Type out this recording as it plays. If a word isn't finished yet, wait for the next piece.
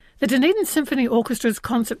The Dunedin Symphony Orchestra's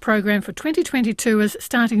concert program for 2022 is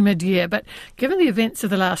starting mid-year, but given the events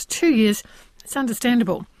of the last 2 years, it's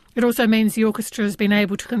understandable. It also means the orchestra has been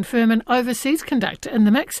able to confirm an overseas conductor in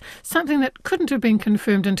the mix, something that couldn't have been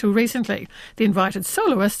confirmed until recently. The invited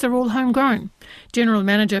soloists are all homegrown. General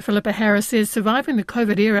Manager Philippa Harris says surviving the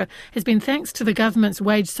COVID era has been thanks to the government's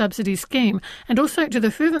wage subsidy scheme and also to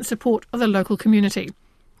the fervent support of the local community.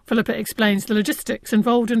 Philippa explains the logistics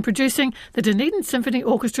involved in producing the Dunedin Symphony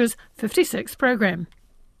Orchestra's 56th program.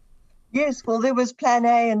 Yes, well, there was Plan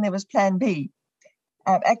A and there was Plan B.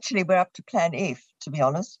 Actually, we're up to Plan F, to be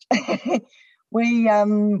honest. We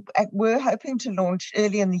were hoping to launch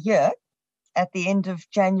early in the year, at the end of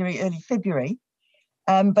January, early February.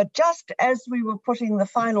 But just as we were putting the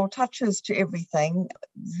final touches to everything,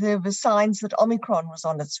 there were signs that Omicron was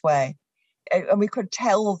on its way. And we could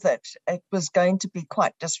tell that it was going to be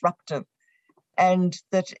quite disruptive, and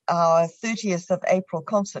that our 30th of April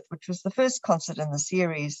concert, which was the first concert in the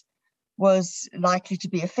series, was likely to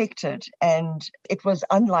be affected, and it was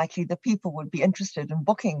unlikely that people would be interested in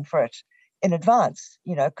booking for it in advance,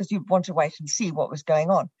 because you'd want to wait and see what was going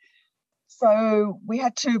on. So we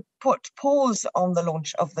had to put pause on the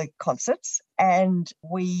launch of the concerts, and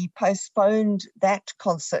we postponed that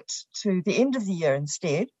concert to the end of the year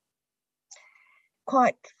instead.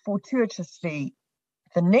 Quite fortuitously,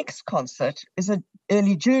 the next concert is an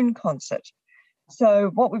early June concert.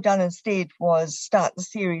 So what we've done instead was start the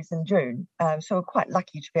series in June. So we're quite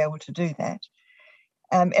lucky to be able to do that.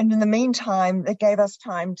 And in the meantime, it gave us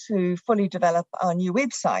time to fully develop our new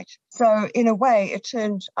website. So in a way, it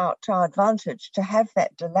turned out to our advantage to have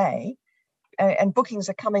that delay. And bookings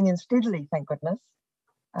are coming in steadily, thank goodness.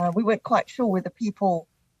 We weren't quite sure whether people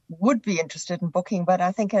would be interested in booking, but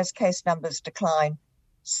I think as case numbers decline,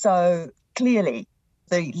 so clearly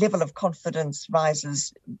the level of confidence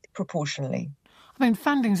rises proportionally. I mean,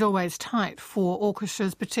 funding's always tight for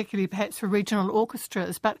orchestras, particularly perhaps for regional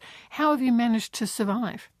orchestras, but how have you managed to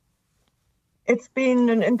survive? It's been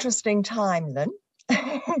an interesting time, Lynn.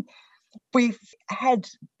 We've had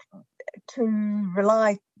to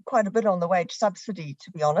rely quite a bit on the wage subsidy,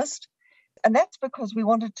 to be honest, and that's because we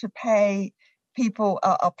wanted to pay people,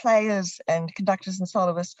 our players and conductors and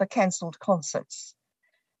soloists, for cancelled concerts.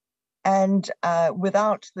 And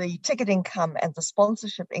without the ticket income and the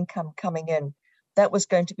sponsorship income coming in, that was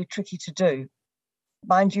going to be tricky to do.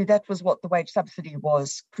 Mind you, that was what the wage subsidy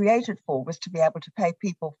was created for, was to be able to pay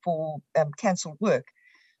people for cancelled work.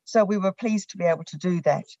 So we were pleased to be able to do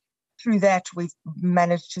that. Through that, we've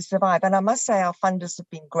managed to survive. And I must say our funders have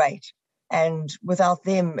been great. And without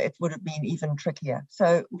them, it would have been even trickier.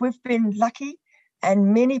 So we've been lucky,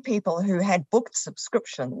 and many people who had booked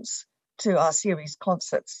subscriptions to our series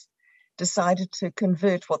concerts decided to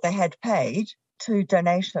convert what they had paid to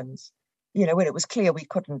donations. When it was clear we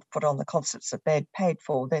couldn't put on the concerts that they'd paid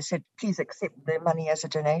for, they said, please accept their money as a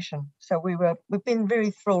donation. So we've been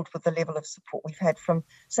very thrilled with the level of support we've had from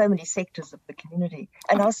so many sectors of the community.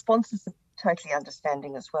 And our sponsors are totally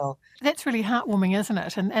understanding as well. That's really heartwarming, isn't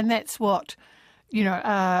it? And that's what,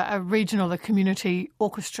 a regional, a community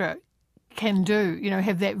orchestra can do,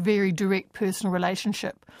 have that very direct personal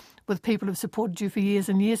relationship with people who've supported you for years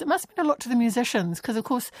and years. It must mean a lot to the musicians because, of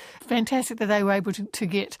course, fantastic that they were able to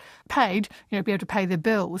get paid, be able to pay their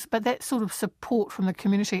bills. But that sort of support from the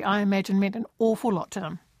community, I imagine, meant an awful lot to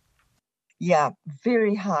them. Yeah,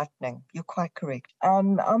 very heartening. You're quite correct.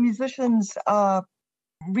 Our musicians are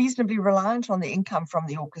reasonably reliant on the income from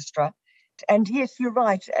the orchestra. And yes, you're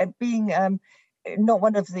right. Being not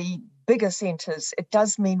one of the bigger centres, it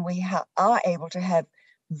does mean we are able to have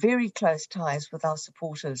very close ties with our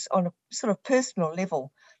supporters on a sort of personal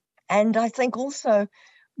level. And I think also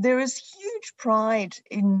there is huge pride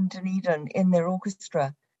in Dunedin in their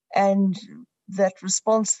orchestra, and that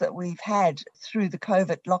response that we've had through the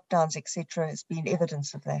COVID lockdowns, etc., has been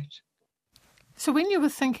evidence of that. So when you were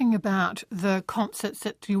thinking about the concerts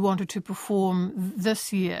that you wanted to perform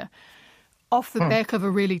this year, off the back of a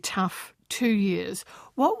really tough 2 years,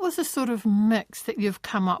 what was the sort of mix that you've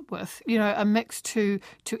come up with? A mix to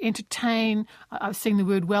entertain. I've seen the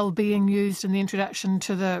word well-being used in the introduction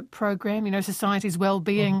to the program, society's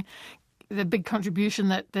well-being, the big contribution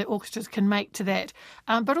that the orchestras can make to that.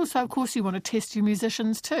 But also, of course, you want to test your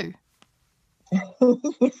musicians too.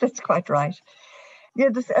 Yes, that's quite right. Yeah,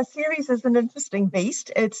 a series is an interesting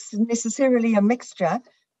beast. It's necessarily a mixture.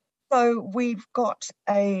 So we've got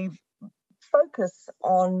a focus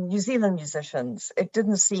on New Zealand musicians. It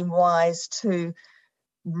didn't seem wise to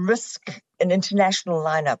risk an international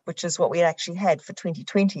lineup, which is what we actually had for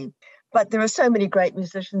 2020. But there are so many great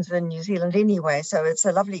musicians in New Zealand anyway, so it's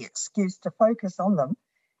a lovely excuse to focus on them.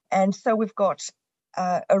 And so we've got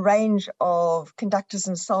a range of conductors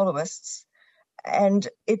and soloists. And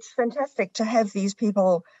it's fantastic to have these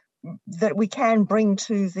people that we can bring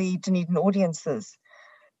to the Dunedin audiences.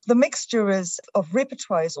 The mixture of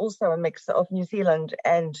repertoire is also a mix of New Zealand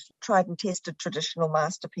and tried and tested traditional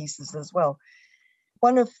masterpieces as well.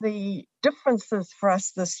 One of the differences for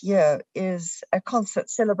us this year is a concert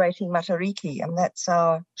celebrating Matariki, and that's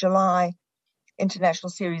our July International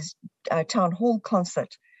Series Town Hall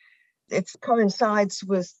concert. It coincides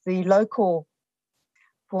with the local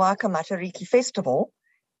Puaka Matariki Festival,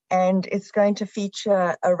 and it's going to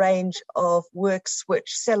feature a range of works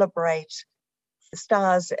which celebrate the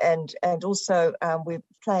stars, and also we're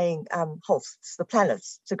playing Holst's, the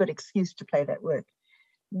planets. It's a good excuse to play that work.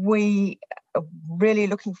 We are really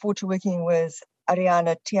looking forward to working with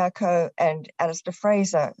Ariana Tiako and Alistair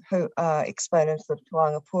Fraser, who are exponents of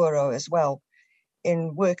Tuanga Puro as well,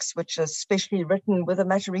 in works which are specially written with a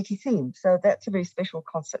Matariki theme. So that's a very special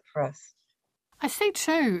concert for us. I see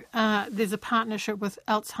too there's a partnership with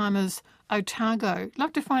Alzheimer's Otago. I'd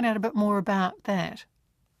love to find out a bit more about that.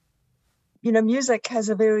 You know, music has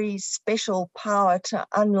a very special power to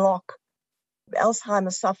unlock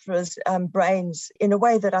Alzheimer's sufferers' brains in a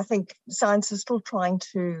way that I think science is still trying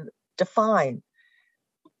to define.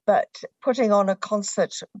 But putting on a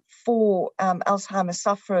concert for Alzheimer's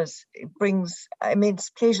sufferers brings immense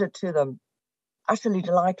pleasure to them. Utterly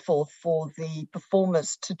delightful for the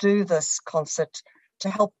performers to do this concert, to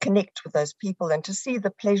help connect with those people and to see the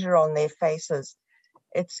pleasure on their faces.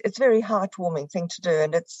 It's a very heartwarming thing to do,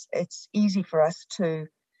 and it's easy for us to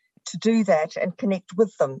do that and connect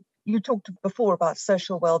with them. You talked before about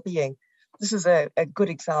social well-being. This is a good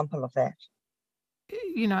example of that.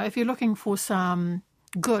 You know, if you're looking for some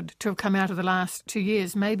good to have come out of the last 2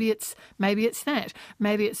 years, maybe it's that.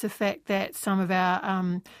 Maybe it's the fact that some of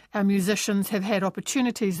our musicians have had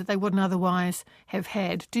opportunities that they wouldn't otherwise have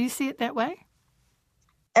had. Do you see it that way?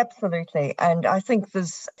 Absolutely, and I think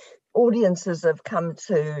there's audiences have come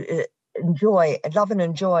to love and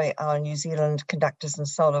enjoy our New Zealand conductors and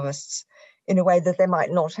soloists in a way that they might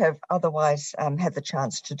not have otherwise had the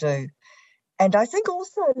chance to do. And I think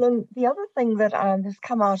also, Lynn, the other thing that has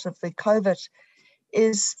come out of the COVID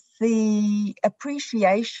is the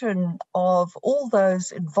appreciation of all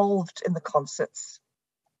those involved in the concerts,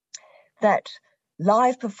 that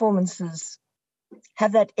live performances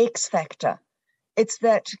have that X factor. It's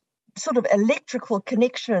that sort of electrical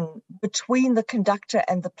connection between the conductor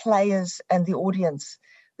and the players and the audience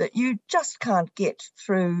that you just can't get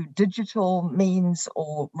through digital means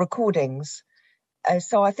or recordings.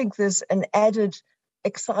 So I think there's an added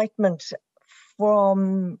excitement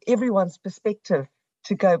from everyone's perspective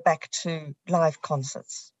to go back to live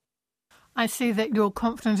concerts. I see that you're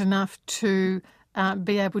confident enough to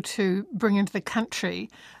be able to bring into the country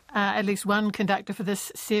at least one conductor for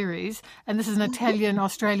this series, and this is an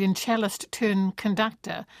Italian-Australian cellist turned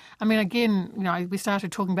conductor. I mean, again, you know, we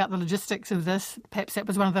started talking about the logistics of this. Perhaps that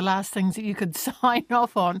was one of the last things that you could sign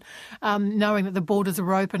off on, knowing that the borders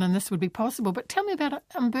are open and this would be possible. But tell me about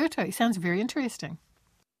Umberto. He sounds very interesting.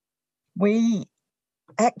 We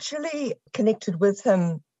actually connected with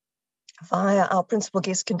him via our principal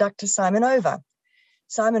guest conductor, Simon Over.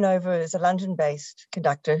 Simon Over is a London-based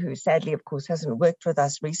conductor who sadly, of course, hasn't worked with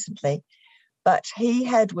us recently, but he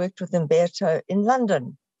had worked with Umberto in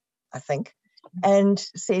London, I think, and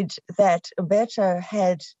said that Umberto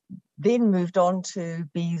had then moved on to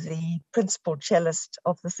be the principal cellist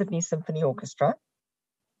of the Sydney Symphony Orchestra,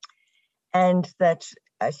 and that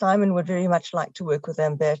Simon would very much like to work with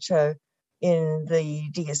Umberto in the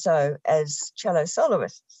DSO as cello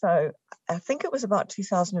soloist. So I think it was about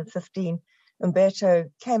 2015, Umberto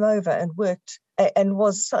came over and worked and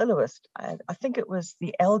was soloist. I think it was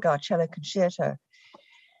the Elgar Cello Concerto.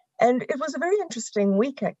 And it was a very interesting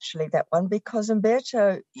week, actually, that one, because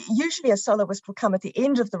Umberto, usually a soloist will come at the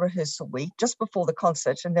end of the rehearsal week, just before the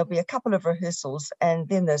concert, and there'll be a couple of rehearsals, and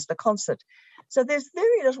then there's the concert. So there's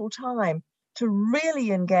very little time to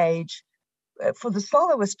really engage, for the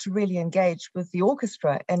soloist to really engage with the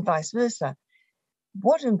orchestra and vice versa.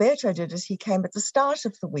 What Umberto did is he came at the start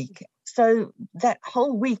of the week. So that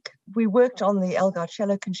whole week we worked on the Elgar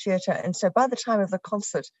Cello Concerto. And so by the time of the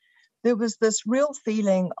concert, there was this real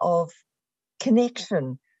feeling of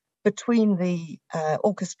connection between the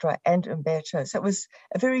orchestra and Umberto. So it was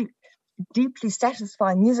a very deeply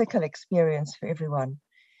satisfying musical experience for everyone.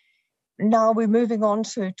 Now we're moving on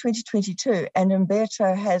to 2022, and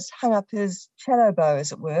Umberto has hung up his cello bow,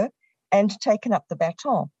 as it were, and taken up the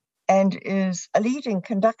baton, and is a leading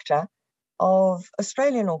conductor of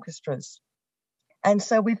Australian orchestras. And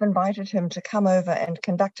so we've invited him to come over and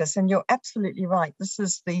conduct us. And you're absolutely right. This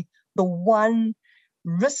is the one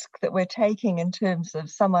risk that we're taking in terms of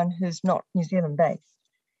someone who's not New Zealand based.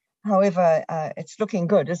 However, it's looking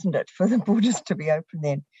good, isn't it, for the borders to be open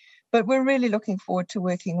then? But we're really looking forward to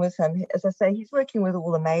working with him. As I say, he's working with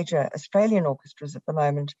all the major Australian orchestras at the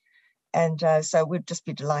moment. And so we'd just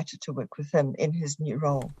be delighted to work with him in his new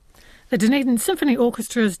role. The Dunedin Symphony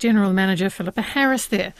Orchestra's General Manager, Philippa Harris there.